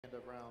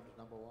end of round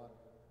number 1.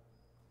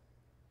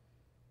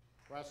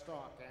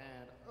 Rastock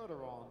and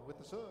Oderon with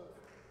the serve.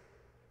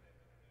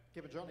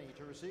 Give it Johnny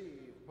to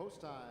receive.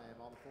 Post time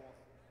on the 4th.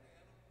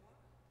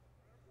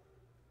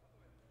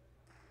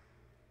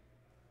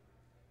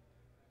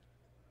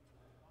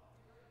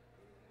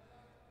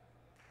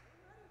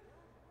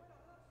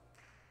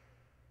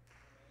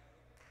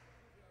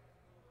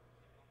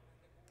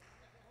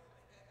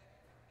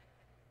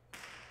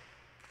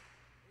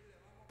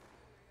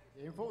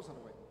 Game 4's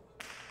underway.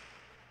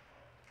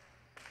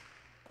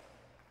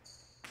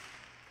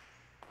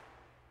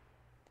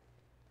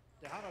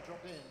 Dehana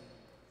dropped in.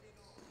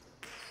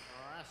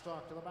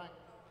 Rastock to the back.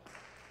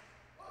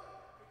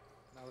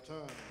 Now the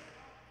turn.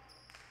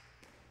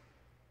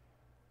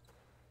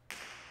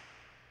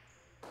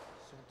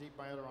 Sent deep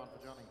by Oderon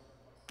for Johnny.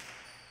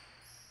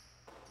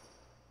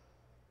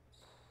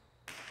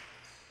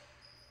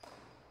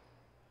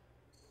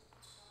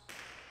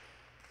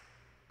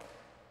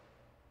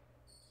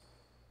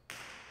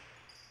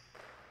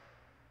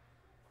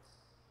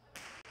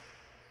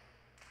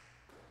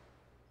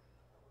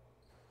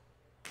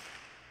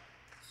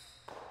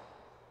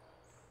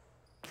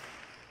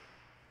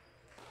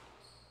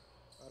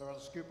 Oderon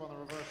scoop on the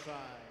reverse side.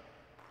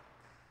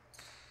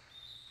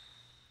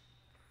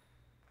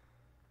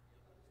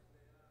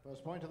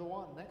 First point to the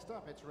 1. Next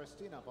up, it's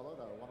Restina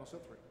Baloda,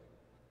 103.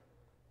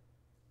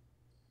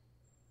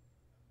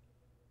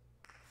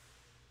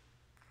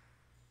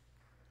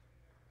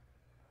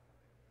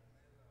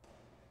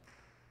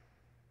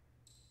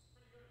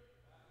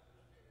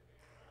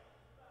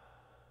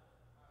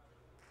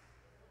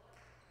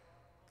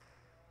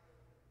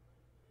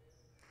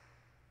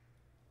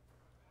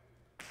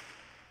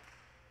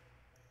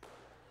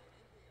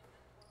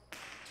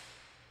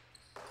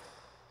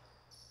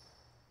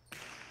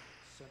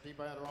 Sent deep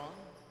by Oderon.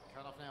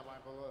 Cut off now by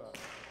Baloda.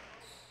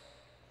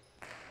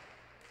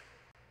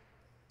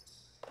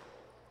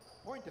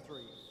 Point to 3.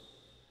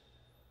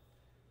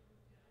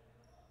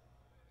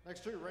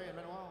 Next 2, Ray and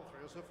Manuel,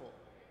 3-4.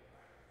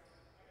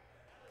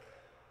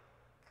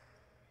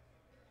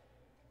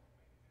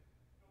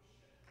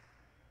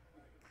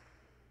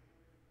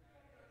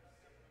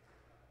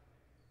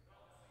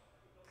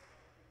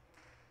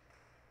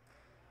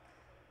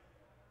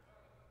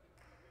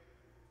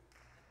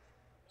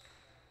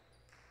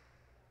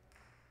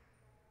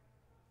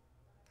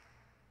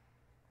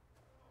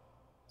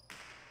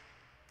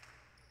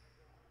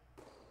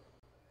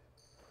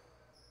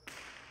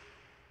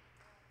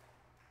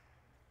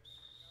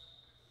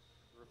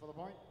 For the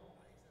point.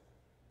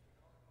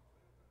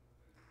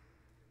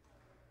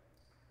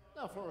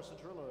 Now Flores and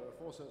Trillo,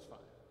 4 serves 5.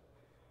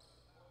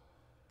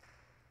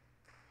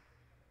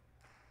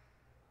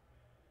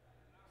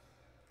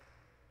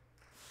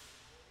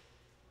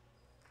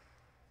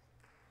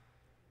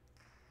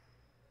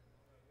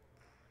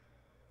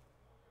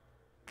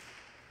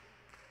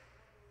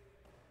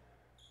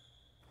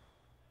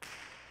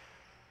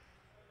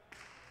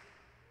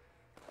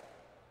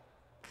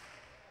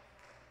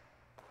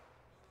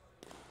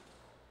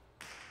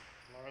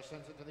 Flores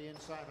sends it to the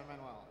inside for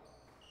Manuel.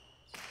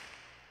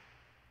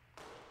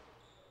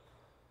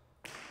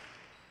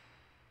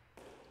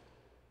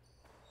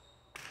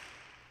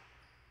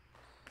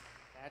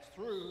 That's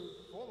through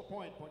for the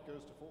point. Point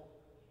goes to 4.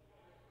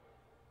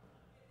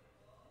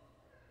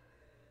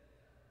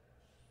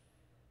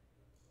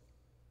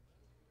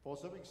 For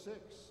serving 6,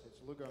 it's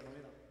Lugo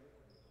Molina.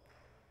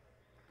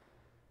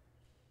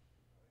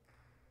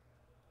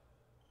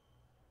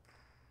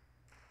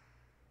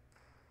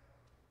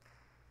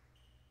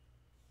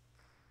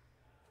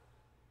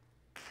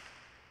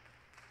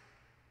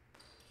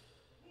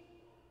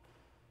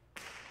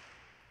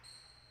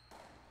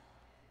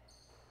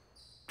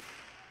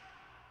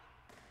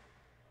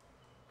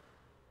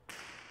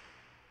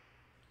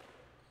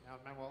 Now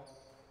Manuel.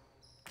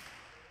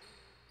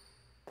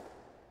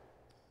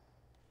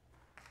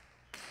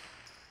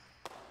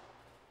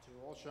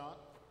 Two-all shot.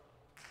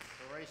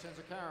 The Ray sends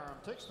a carom,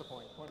 takes the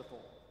point, point of 4.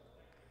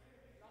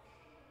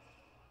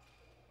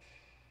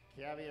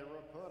 Chiavi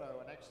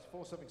Raporto, next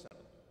 4-7.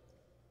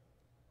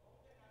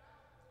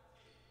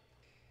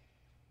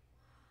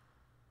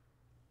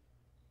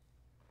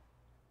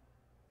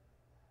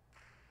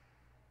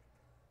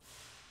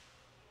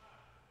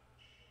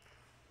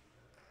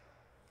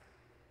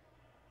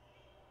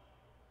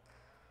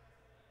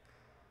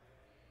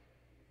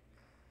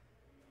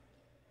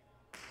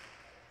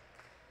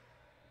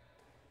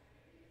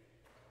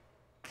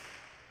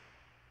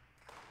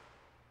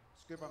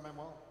 Scoop by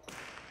Manuel.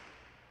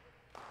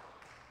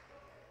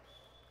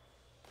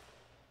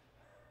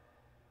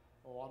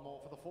 One more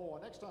for the 4.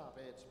 Next up,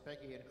 it's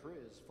Becky and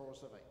Chris for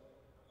serving.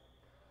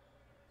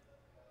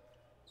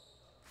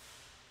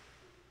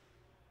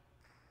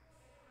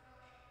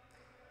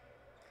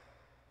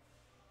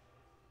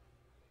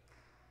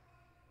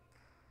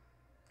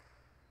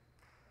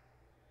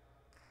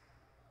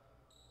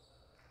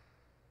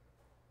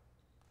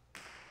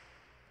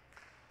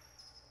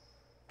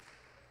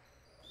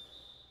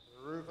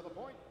 Through for the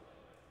point.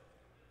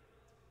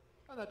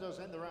 And that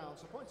does end the round.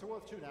 So points are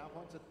worth 2 now.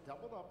 Points are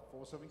doubled up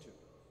for serving 2.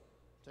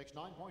 Takes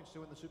 9 points to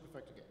win the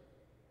Superfecta game.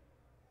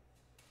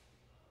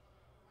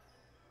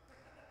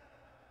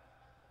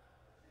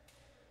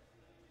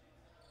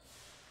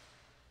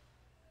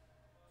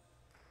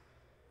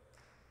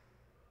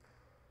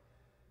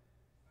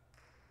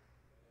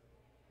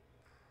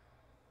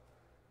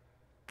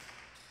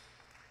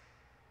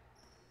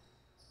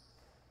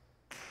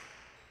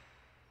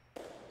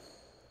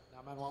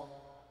 Now Manuel.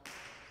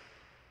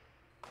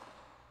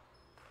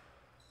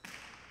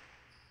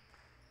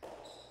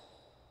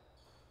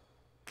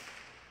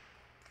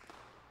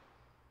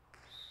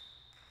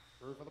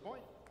 Through for the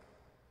point.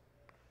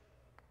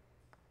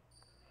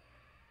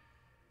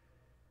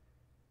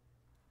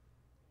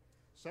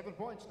 Seven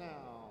points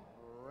now.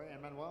 Ray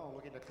and Manuel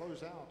looking to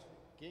close out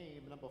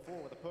game number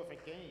 4 with a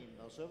perfect game.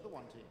 They'll serve the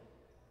 1 team.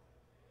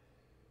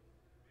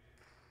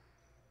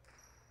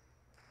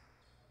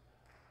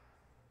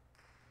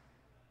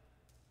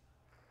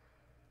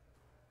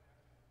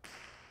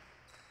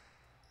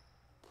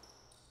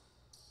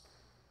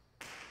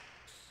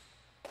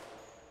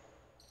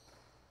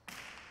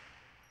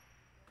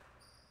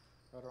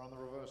 Calder on the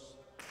reverse.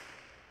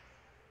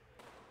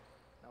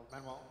 Now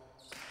Manuel.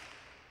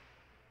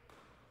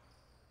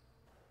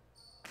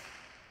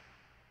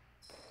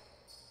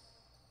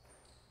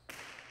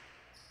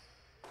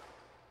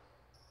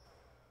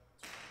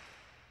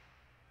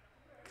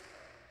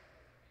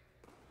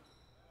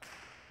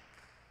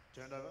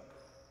 Turned over.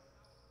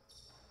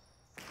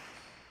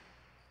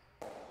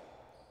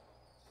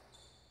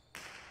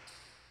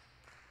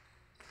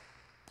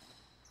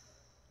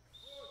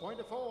 Point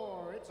to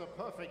 4, it's a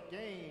perfect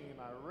game.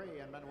 Ray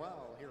and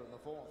Manuel here in the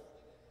 4th.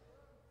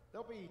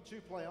 There'll be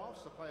 2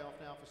 playoffs, a playoff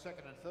now for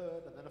 2nd and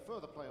 3rd, and then a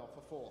further playoff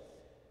for 4th.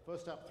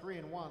 First up, 3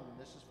 and 1,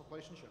 this is for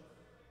placemanship.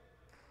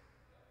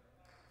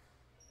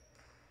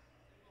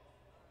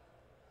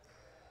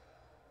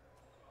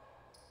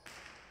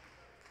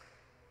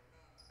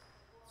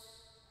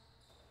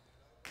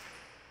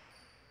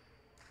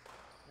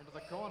 Into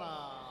the corner,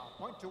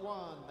 point to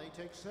 1, they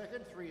take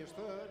 2nd, 3 is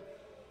 3rd.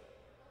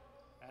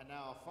 And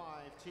now 5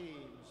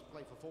 teams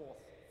play for 4th.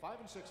 5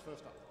 and 6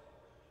 first up.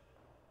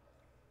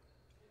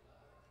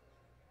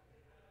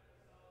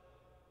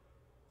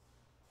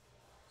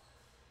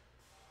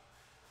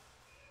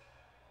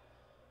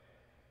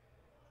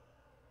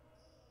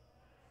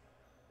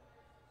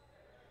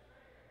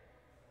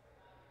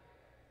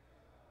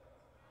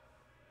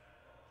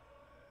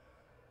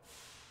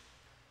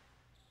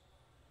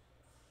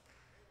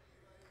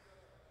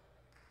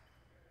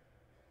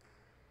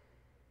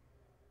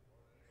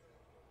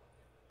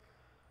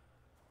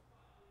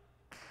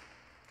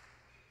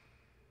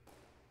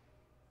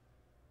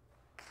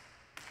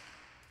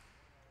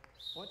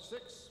 Point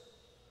 6.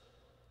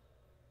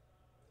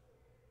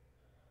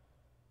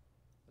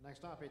 The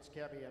next up, it's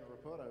Cabby and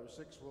Rapoto.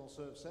 6 will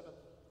serve 7.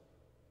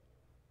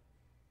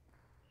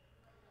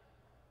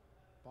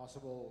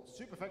 Possible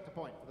Superfecta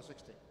point for the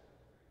 16.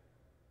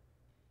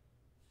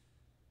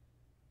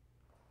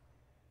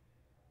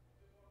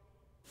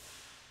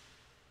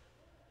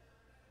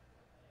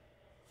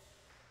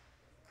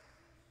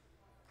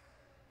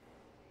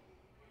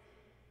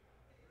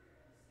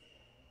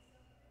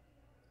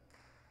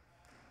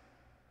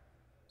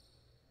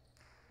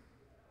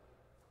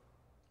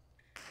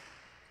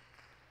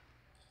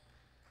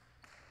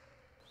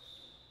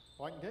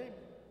 Point game.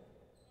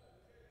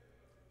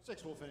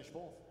 6 will finish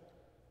 4th.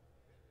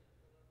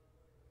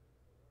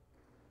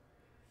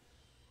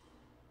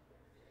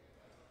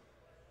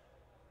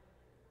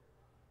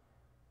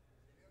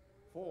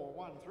 Four,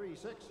 1, 3,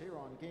 6 here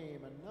on game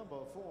and number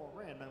 4,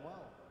 Ray and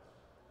Manuel.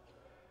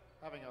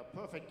 Having a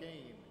perfect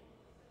game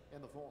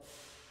in the 4th.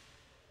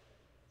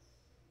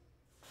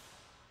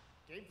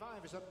 Game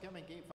 5 is upcoming. Game 5.